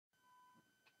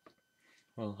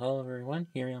Well, hello everyone,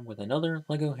 here I am with another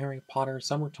LEGO Harry Potter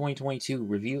Summer 2022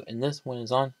 review, and this one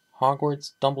is on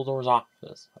Hogwarts Dumbledore's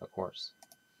office, of course.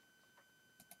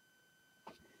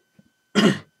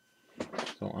 So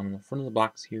on the front of the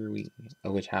box here, we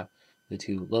which have the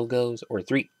two logos, or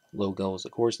three logos, of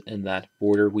course, in that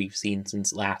border we've seen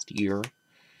since last year.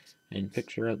 And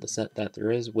picture of the set that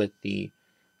there is with the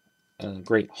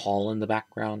Great Hall in the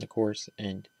background, of course,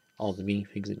 and all the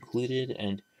minifigs included,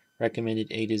 and recommended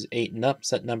ages 8 and up.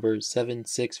 Set number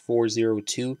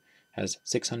 76402 has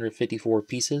 654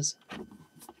 pieces.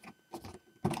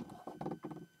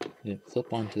 And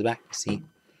flip onto the back to see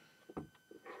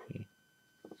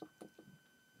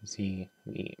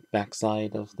the back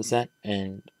side of the set,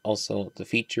 and also the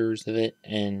features of it,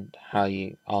 and how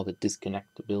all the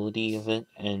disconnectability of it,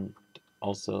 and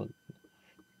also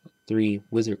 3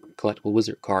 collectible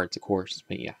wizard cards, of course.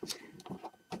 But yeah.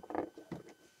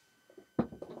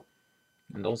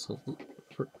 And also,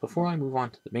 before I move on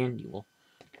to the manual,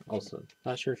 also,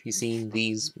 not sure if you've seen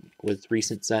these with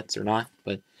recent sets or not,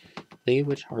 but they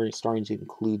which are starting to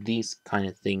include these kind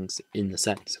of things in the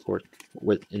sets, of course,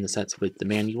 with the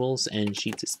manuals and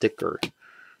sheets of sticker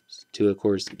to, of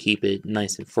course, keep it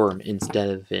nice and firm instead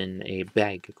of in a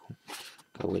bag,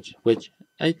 which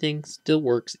I think still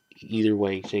works either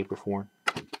way, shape, or form,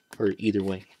 or either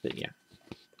way. But yeah.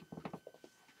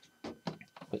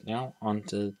 But now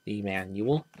onto the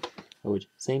manual, which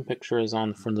same picture is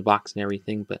on from the box and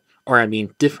everything,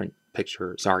 different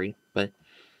picture, sorry, but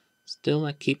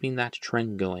still keeping that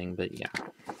trend going, but yeah.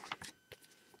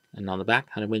 And on the back,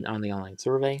 how to win on the online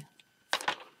survey,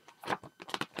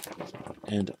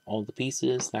 and all the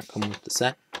pieces that come with the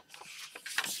set,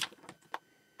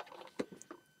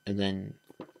 and then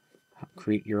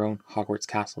create your own Hogwarts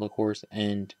castle, of course,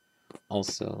 and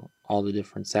also all the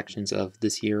different sections of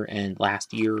this year and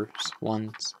last year's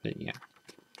ones, but yeah.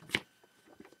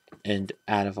 And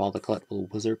out of all the collectible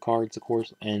wizard cards, of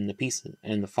course, and the pieces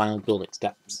and the final building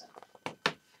steps.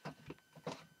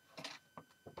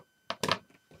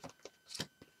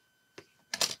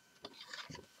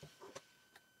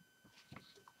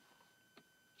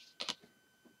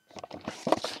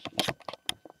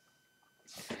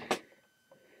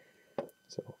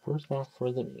 So first off, for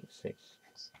the minifigs.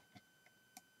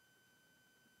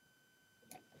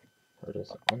 Or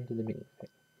just onto the minifigs.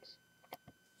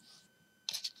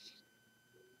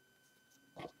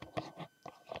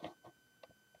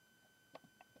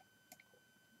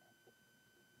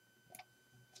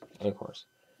 Of course.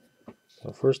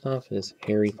 So first off is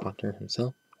Harry Potter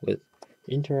himself with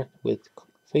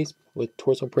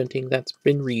torso printing that's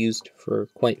been reused for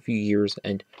quite a few years,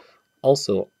 and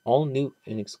also all new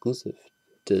and exclusive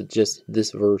to just this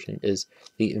version is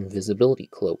the invisibility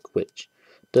cloak, which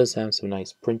does have some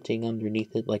nice printing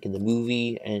underneath it like in the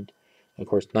movie, and of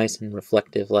course nice and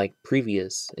reflective like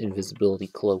previous invisibility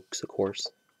cloaks, of course.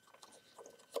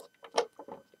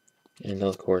 And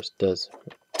of course does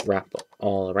wrap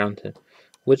all around him,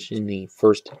 which in the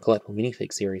first collectible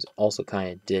minifig series also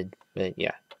kind of did, but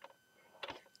yeah.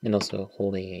 And also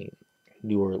holding a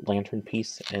newer lantern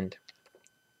piece and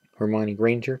Hermione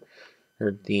Granger,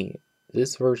 or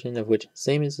this version of which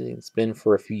same as it's been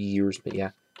for a few years, but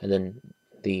yeah. And then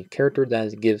the character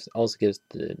that also gives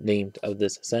the name of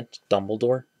this ascent,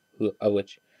 Dumbledore,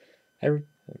 which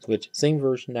same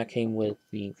version that came with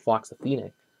the Fox of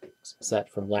Phoenix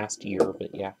set from last year,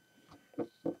 but yeah.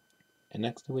 And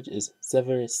next to which is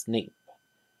Severus Snape,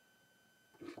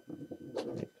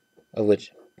 of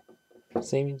which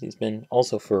same as he's been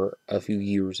also for a few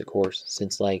years, of course,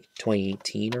 since like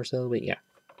 2018 or so, but yeah.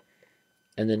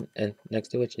 And next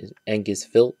to which is Angus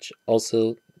Filch,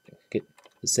 also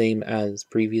the same as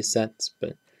previous sets,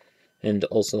 and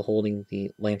also holding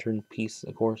the lantern piece,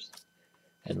 of course.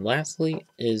 And lastly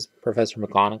is Professor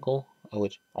McGonagall,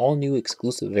 which all new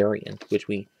exclusive variant, which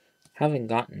we haven't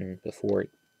gotten before.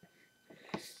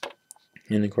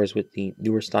 And of course with the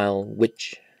newer style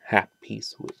witch hat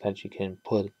piece that you can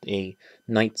put a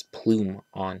knight's plume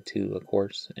onto, of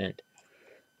course.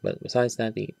 But besides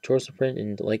that, the torso print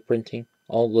and the leg printing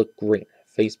all look great.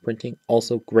 Face printing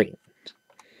also great.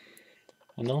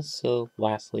 And also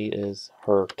lastly is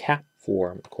her cap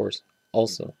form, of course,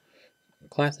 also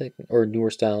classic or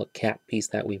newer style cap piece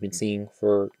that we've been seeing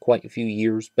for quite a few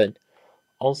years, but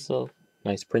also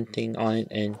nice printing on it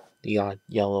and the odd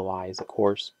yellow eyes, of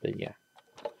course, but yeah.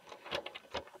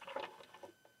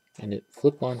 And it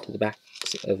flip onto the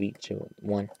backs of each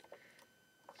one,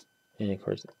 and of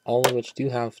course all of which do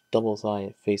have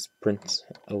double-sided face prints,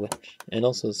 and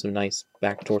also some nice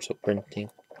back torso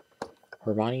printing.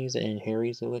 Hermione's and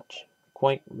Harry's, of which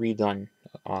quite redone,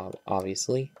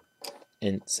 obviously,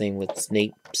 and same with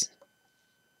Snape's.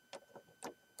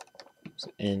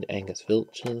 and Angus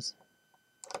Filch's,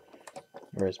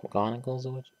 whereas McGonagall's,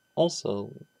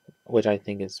 which I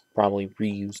think is probably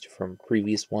reused from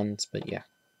previous ones, but yeah.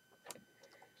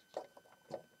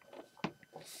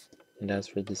 And as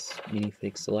for this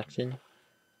minifig selection,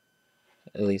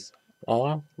 at least a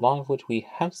lot of which we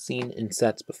have seen in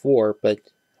sets before, but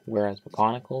whereas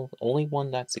McGonagall, only one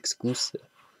that's exclusive.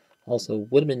 Also,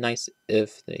 would have been nice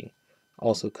if they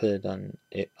also could have done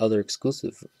other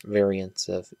exclusive variants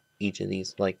of each of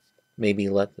these, like maybe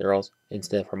let their also,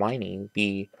 instead of Hermione,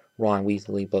 be Ron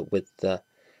Weasley, but with the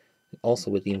also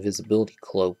with the invisibility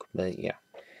cloak. But yeah,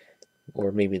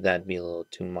 or maybe that'd be a little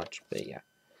too much. But yeah,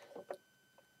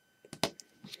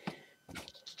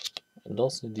 and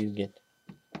also do get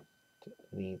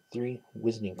the 3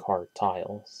 Wizarding card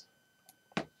tiles,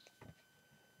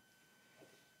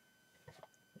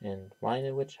 and mine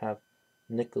of which have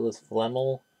Nicholas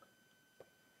Flamel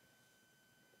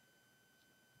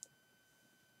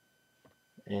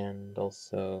and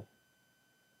also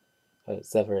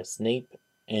Severus Snape,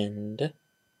 and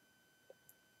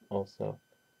also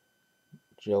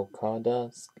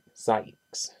Jocada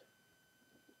Sykes,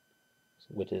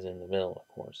 which is in the middle, of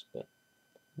course. But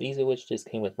these of which just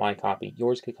came with my copy.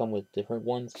 Yours could come with different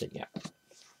ones, but yeah.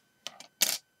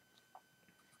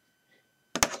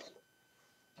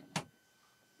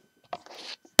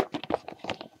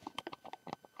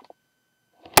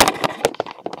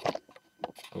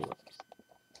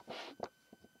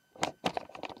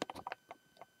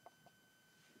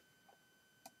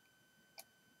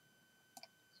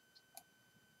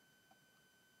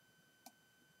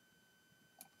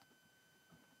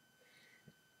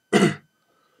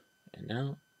 And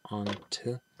now on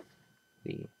to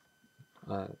the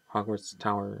Hogwarts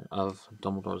Tower of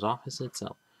Dumbledore's office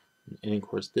itself. And of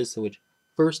course, this is which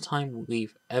first time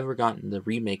we've ever gotten the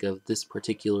remake of this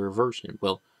particular version.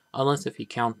 Well, unless if you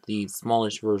count the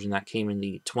smallish version that came in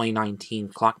the 2019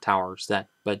 Clock Tower set,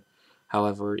 but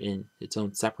however, in its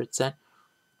own separate set.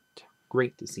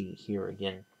 Great to see here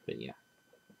again, but yeah.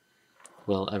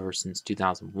 Well, ever since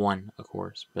 2001, of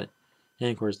course, but and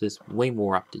of course this way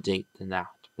more up to date than that,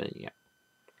 but yeah.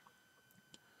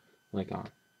 Like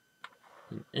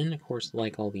and of course,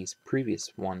 like all these previous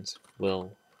ones,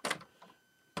 we'll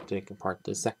take apart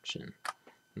the section,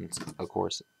 and, of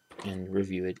course, and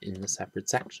review it in the separate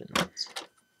sections.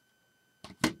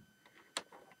 But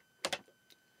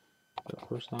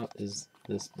first off is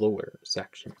this lower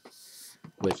section,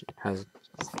 which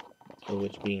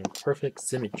being perfect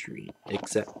symmetry,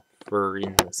 except for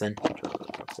in the center,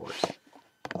 of course.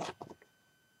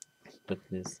 But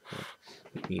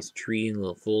these tree and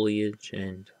little foliage,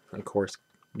 and of course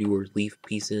newer leaf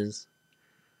pieces,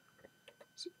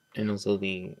 and also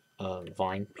the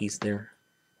vine piece there,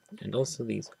 and also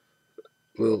these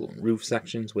little roof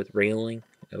sections with railing,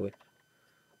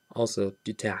 also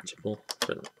detachable,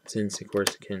 since of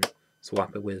course it can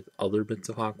swap it with other bits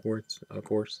of Hogwarts, of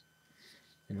course.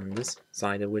 And on this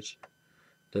side of which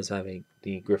does have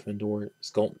the Gryffindor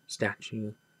sculpt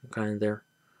statue kind of there.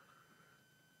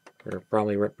 They're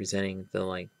probably representing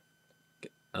the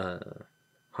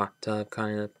hot tub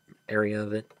kind of area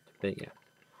of it, but yeah.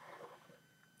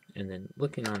 And then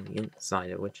looking on the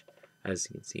inside of which, as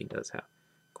you can see, does have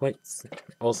quite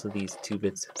also these 2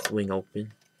 bits swing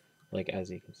open, like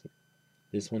as you can see.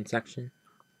 This one section,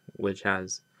 which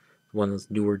has one of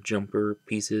those newer jumper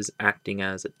pieces acting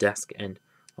as a desk, and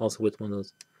also with one of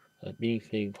those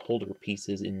minifig holder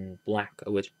pieces in black,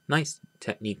 which nice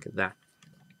technique of that.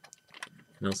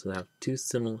 And also have 2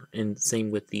 similar, and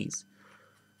same with these,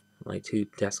 like 2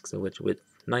 desks of which with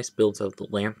nice builds of the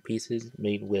lamp pieces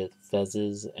made with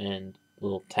fezzes and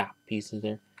little tap pieces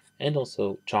there, and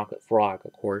also chocolate frog,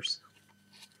 of course.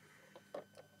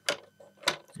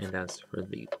 And as for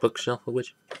the bookshelf, of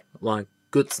which a lot of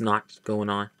good snot going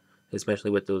on,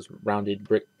 especially with those rounded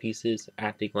brick pieces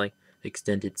acting like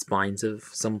extended spines of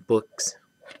some books.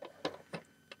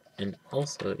 And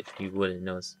also, if you wouldn't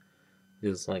notice,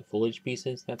 there's like foliage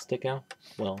pieces that stick out.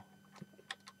 Well,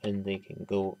 and they can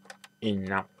go in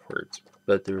and outwards,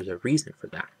 but there's a reason for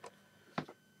that.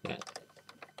 Yeah.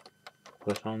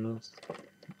 Push on those.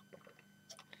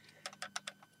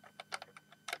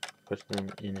 Push them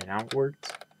in and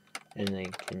outwards, and they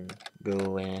can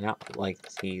go in and out like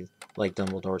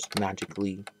Dumbledore's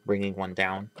magically bringing one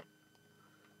down.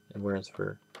 And whereas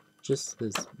for just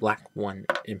this black one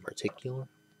in particular,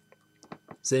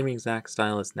 same exact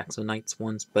style as Nexo Knight's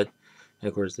ones, but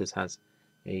of course this has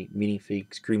a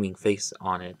minifig screaming face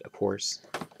on it, of course.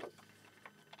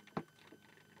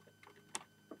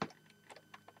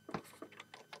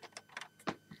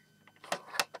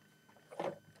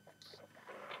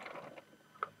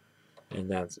 And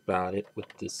that's about it with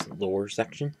this lower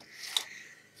section.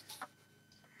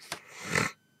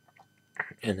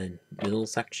 And then middle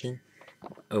section,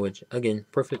 which again,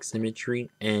 perfect symmetry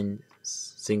and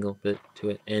single bit to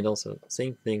it, and also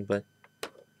same thing, but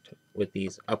with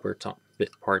these upper top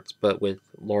bit parts, but with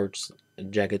large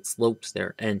jagged slopes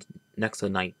there, and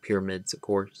nexonite pyramids, of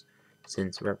course,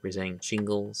 since representing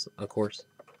shingles, of course.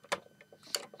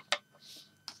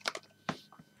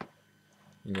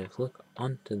 And if you look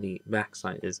onto the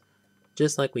backside, is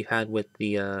just like we had with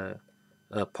the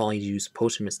polyjuice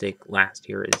potion mistake last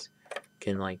year, is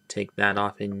can like take that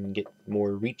off and get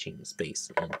more reaching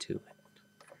space into it.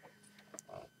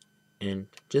 And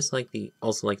just like the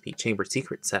Chamber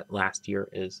Secret set last year,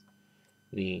 is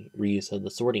the reuse of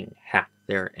the sorting hat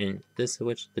there, and this is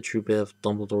which the true bit of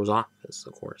Dumbledore's office,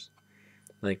 of course.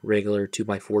 Like regular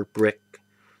 2x4 brick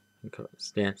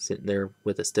stand sitting there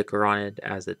with a sticker on it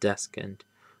as a desk, and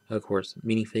of course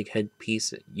minifig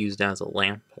headpiece used as a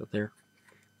lamp out there.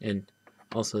 And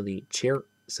also the chair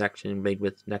section made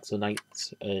with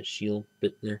Nexonite's shield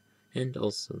bit there, and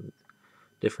also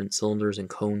different cylinders and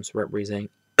cones representing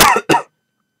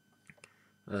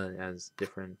as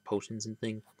different potions and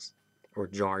things, or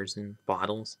jars and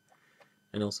bottles,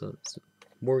 and also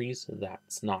more use of that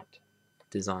snot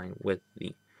design with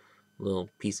the little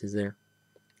pieces there,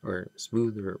 or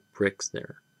smoother bricks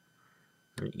there,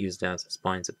 used as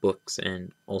spines of books,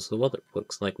 and also other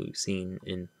books like we've seen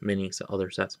in many other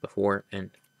sets before,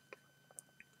 and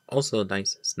also a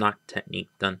nice snot technique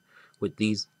done with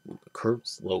these curved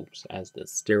slopes as the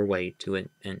stairway to it,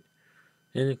 and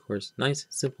of course nice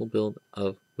simple build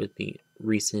of with the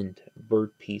recent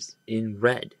bird piece in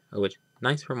red, which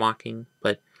nice for mocking,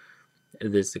 but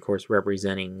this of course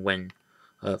representing when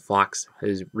Fox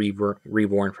is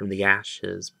reborn from the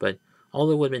ashes. But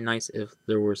although it would have been nice if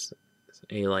there was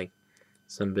a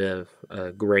some bit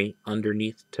of gray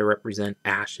underneath to represent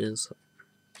ashes,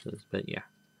 but yeah.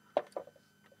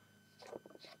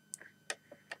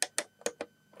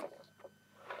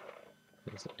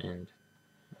 And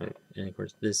of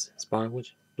course this spot,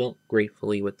 which built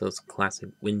gratefully with those classic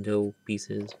window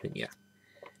pieces, but yeah.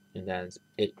 And that is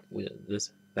it with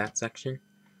that section.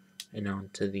 And on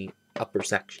to the upper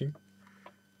section,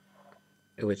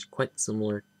 which quite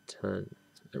similar to,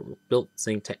 built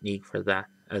same technique for that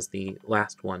as the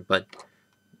last one, but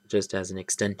just as an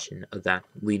extension of that,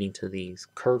 leading to these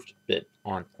curved bit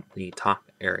on the top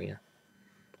area,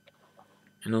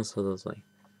 and also those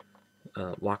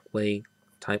walkway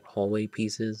type hallway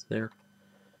pieces there,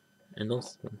 and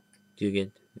also you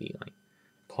get the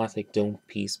classic dome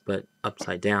piece but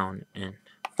upside down, and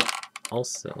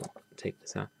also take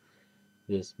this out,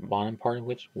 this bottom part of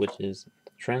which is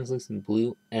translucent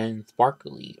blue and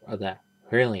sparkly, are that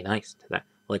really nice to that,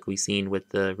 like we've seen with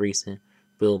the recent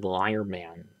buildable Iron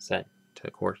Man set,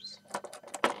 of course.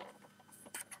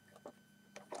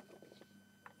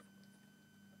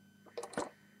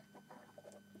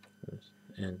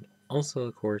 And also,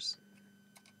 of course,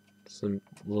 some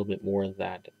little bit more of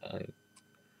that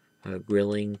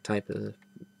grilling type of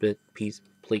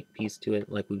plate piece to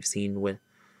it, like we've seen with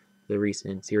the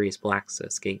recent Sirius Black's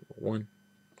Escape 1.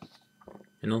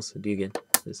 And also do get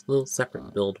this little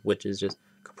separate build, which is just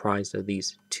comprised of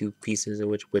these two pieces, of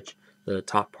which the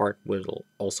top part will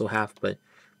also have, but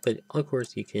of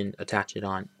course you can attach it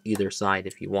on either side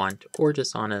if you want, or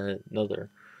just on another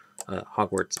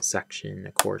Hogwarts section,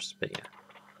 of course. But yeah,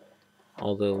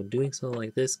 although doing so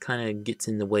like this kind of gets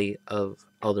in the way of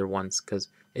other ones, because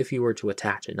if you were to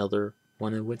attach another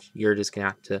one of which, you're just gonna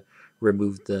have to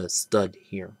remove the stud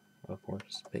here, of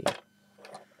course. But yeah.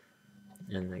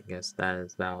 And I guess that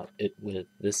is about it with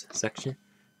this section.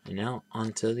 And now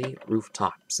onto the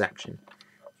rooftop section,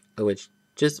 which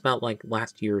just about like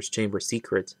last year's Chamber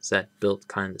Secrets set, built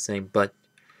kind of the same, but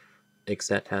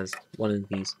except has one of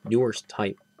these newer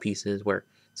type pieces where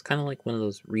it's kind of like one of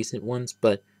those recent ones,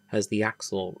 but has the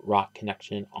axle rock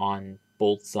connection on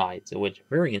both sides, which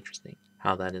very interesting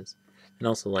how that is, and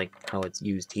also like how it's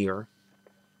used here.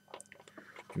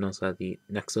 And also have the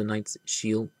Nexonite's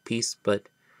shield piece, but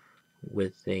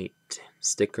with a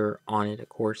sticker on it, of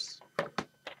course.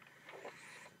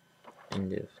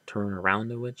 And if turn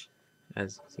around, of which,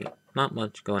 as you see, not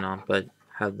much going on, but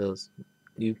have those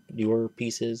newer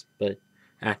pieces, but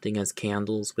acting as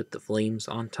candles with the flames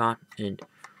on top. And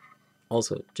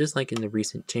also, just like in the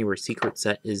recent Chamber Secret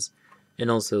set, is, and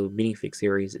also minifig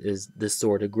series, is the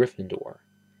Sword of Gryffindor.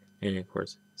 And of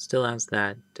course, still has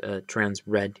that trans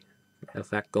red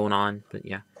effect going on, but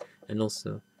yeah. And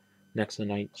also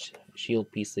Nexonite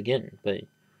shield piece again, but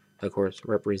of course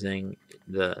representing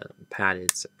the pad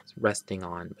it's resting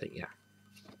on, but yeah.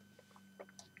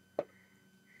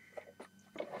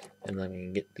 And let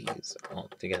me get these all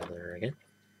together again.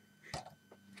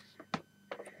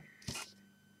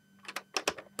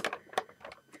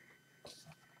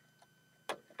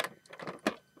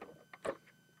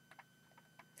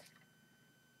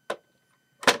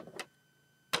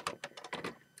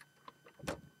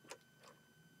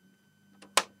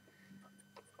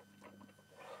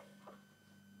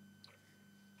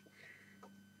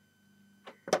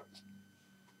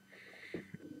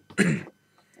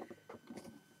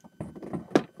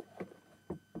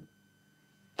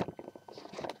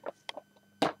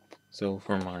 So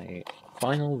for my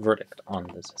final verdict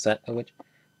on this set, of which,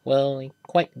 well, a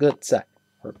quite good set,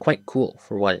 or quite cool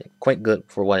for quite good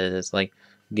for what it is. Like,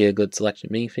 get a good selection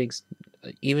of minifigs,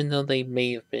 even though they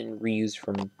may have been reused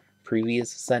from previous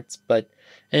sets, but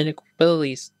at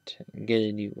least get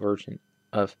a new version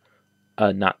of,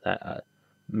 not that,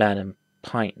 Madame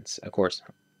Pines, of course.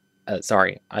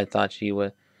 Sorry, I thought she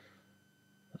was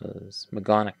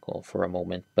McGonagall for a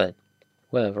moment, but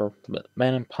whatever. But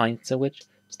Madame Pines, which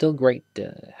still great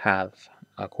to have,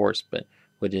 of course, but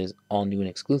which is all new and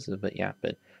exclusive. But yeah,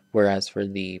 but whereas for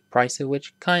the price of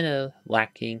which kind of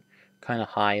lacking, kind of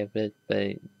high a bit,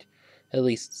 but at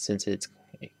least since it's,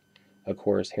 of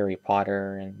course, Harry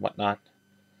Potter and whatnot.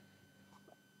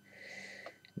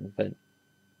 But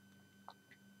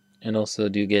and also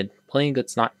do get plenty good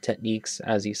snot techniques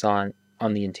as you saw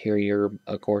on the interior,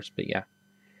 of course. But yeah,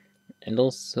 and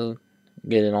also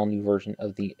get an all new version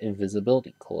of the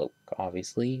invisibility cloak,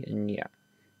 obviously, and yeah.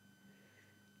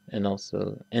 And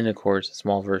also, and of course, a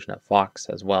small version of Fox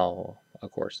as well,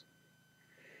 of course.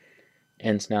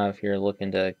 And so now, if you're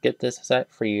looking to get this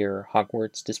set for your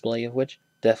Hogwarts display of which,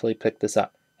 definitely pick this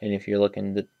up. And if you're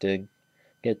looking to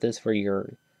get this for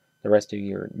the rest of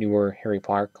your newer Harry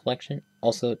Potter collection,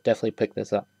 also definitely pick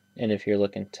this up. And if you're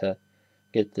looking to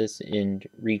get this in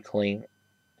reclaim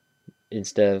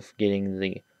instead of getting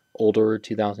the older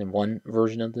 2001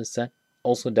 version of this set,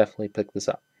 also definitely pick this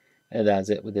up. And that's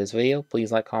it with this video.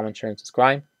 Please like, comment, share, and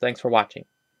subscribe. Thanks for watching.